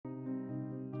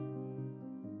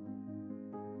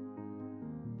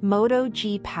Moto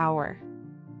G Power.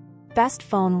 Best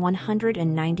phone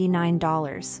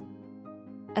 $199.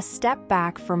 A step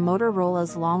back for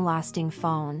Motorola's long-lasting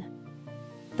phone.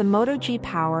 The Moto G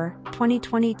Power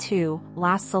 2022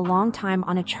 lasts a long time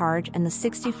on a charge, and the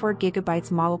 64GB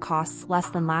model costs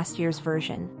less than last year's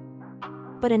version.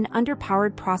 But an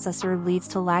underpowered processor leads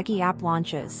to laggy app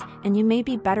launches, and you may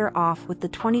be better off with the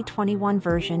 2021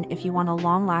 version if you want a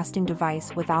long-lasting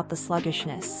device without the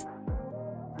sluggishness.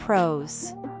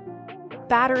 Pros: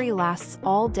 battery lasts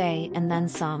all day and then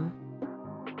some.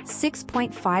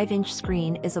 6.5-inch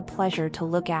screen is a pleasure to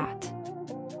look at.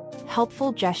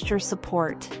 Helpful gesture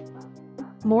support.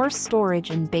 More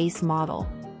storage in base model.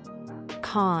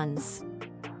 Cons: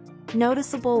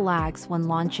 noticeable lags when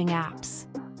launching apps.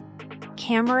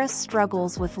 Camera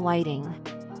struggles with lighting.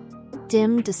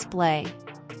 Dim display.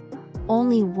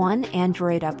 Only one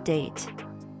Android update.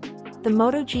 The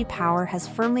Moto G Power has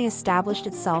firmly established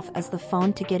itself as the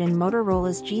phone to get in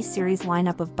Motorola's G series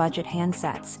lineup of budget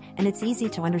handsets, and it's easy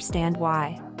to understand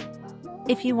why.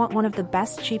 If you want one of the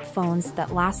best cheap phones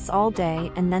that lasts all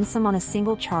day and then some on a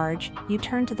single charge, you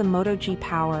turn to the Moto G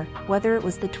Power, whether it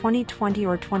was the 2020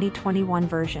 or 2021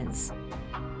 versions.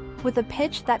 With a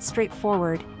pitch that's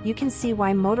straightforward, you can see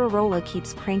why Motorola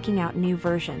keeps cranking out new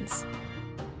versions.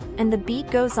 And the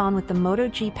beat goes on with the Moto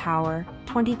G Power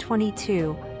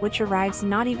 2022, which arrives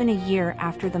not even a year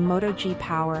after the Moto G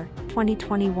Power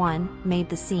 2021 made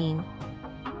the scene.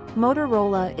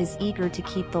 Motorola is eager to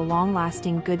keep the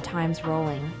long-lasting good times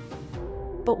rolling.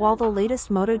 But while the latest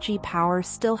Moto G Power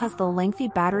still has the lengthy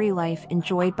battery life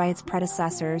enjoyed by its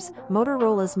predecessors,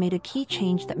 Motorola's made a key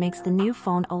change that makes the new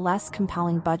phone a less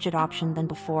compelling budget option than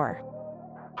before.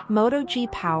 Moto G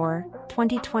Power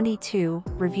 2022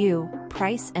 Review,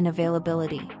 Price and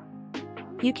Availability.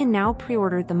 You can now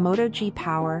pre-order the Moto G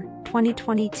Power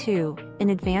 2022 in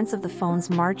advance of the phone's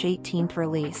March 18th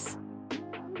release.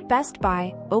 Best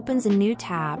Buy opens a new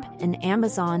tab, and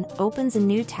Amazon opens a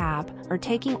new tab, are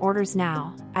taking orders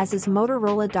now, as is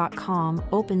Motorola.com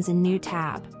opens a new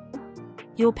tab.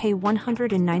 You'll pay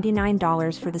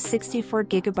 $199 for the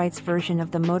 64GB version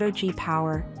of the Moto G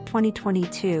Power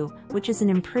 2022, which is an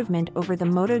improvement over the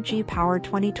Moto G Power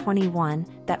 2021.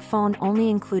 That phone only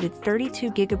included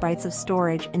 32GB of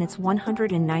storage in its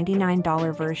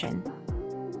 $199 version.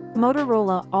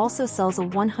 Motorola also sells a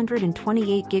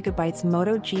 128GB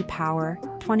Moto G Power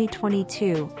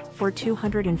 2022 for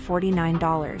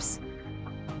 $249.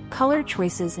 Color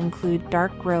choices include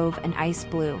dark grove and ice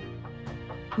blue.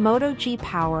 Moto G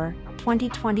Power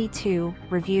 2022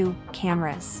 Review,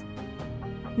 Cameras.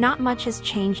 Not much has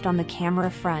changed on the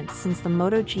camera front since the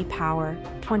Moto G Power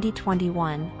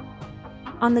 2021.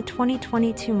 On the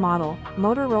 2022 model,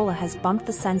 Motorola has bumped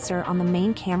the sensor on the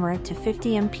main camera to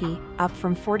 50MP, up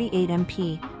from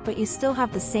 48MP, but you still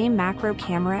have the same macro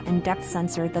camera and depth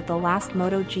sensor that the last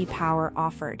Moto G Power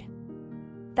offered.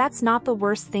 That's not the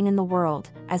worst thing in the world,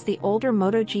 as the older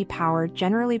Moto G Power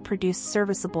generally produced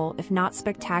serviceable if not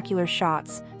spectacular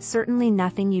shots, certainly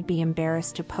nothing you'd be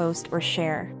embarrassed to post or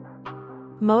share.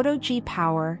 Moto G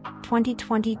Power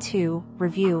 2022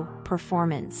 Review,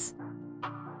 Performance.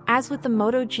 As with the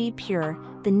Moto G Pure,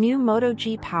 the new Moto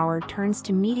G Power turns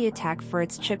to MediaTek for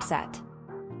its chipset.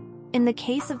 In the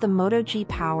case of the Moto G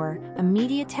Power, a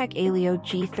MediaTek Helio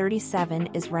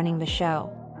G37 is running the show.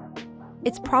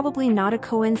 It's probably not a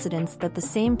coincidence that the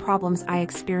same problems I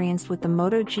experienced with the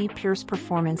Moto G Pure's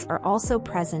performance are also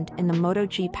present in the Moto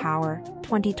G Power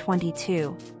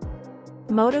 2022.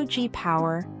 Moto G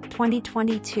Power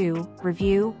 2022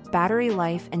 Review, Battery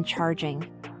Life and Charging.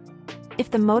 If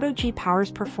the Moto G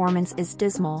Power's performance is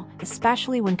dismal,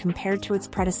 especially when compared to its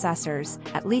predecessors,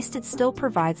 at least it still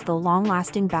provides the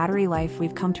long-lasting battery life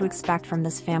we've come to expect from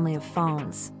this family of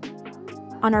phones.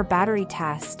 On our battery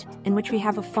test, in which we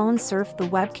have a phone surf the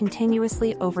web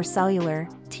continuously over cellular,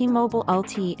 T-Mobile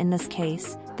LTE in this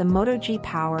case, the Moto G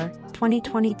Power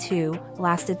 2022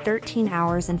 lasted 13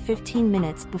 hours and 15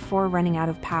 minutes before running out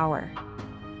of power.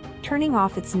 Turning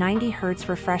off its 90Hz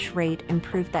refresh rate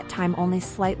improved that time only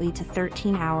slightly to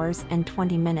 13 hours and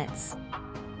 20 minutes.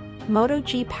 Moto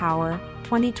G Power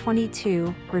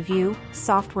 2022 Review,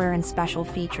 Software and Special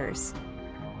Features.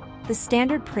 The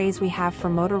standard praise we have for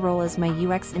Motorola's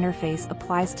MyUX interface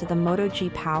applies to the Moto G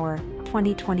Power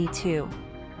 2022.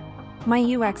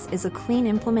 MyUX is a clean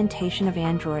implementation of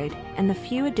Android, and the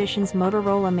few additions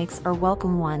Motorola makes are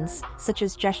welcome ones, such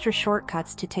as gesture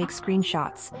shortcuts to take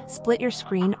screenshots, split your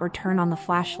screen or turn on the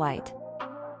flashlight.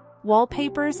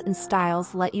 Wallpapers and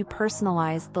styles let you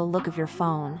personalize the look of your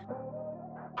phone.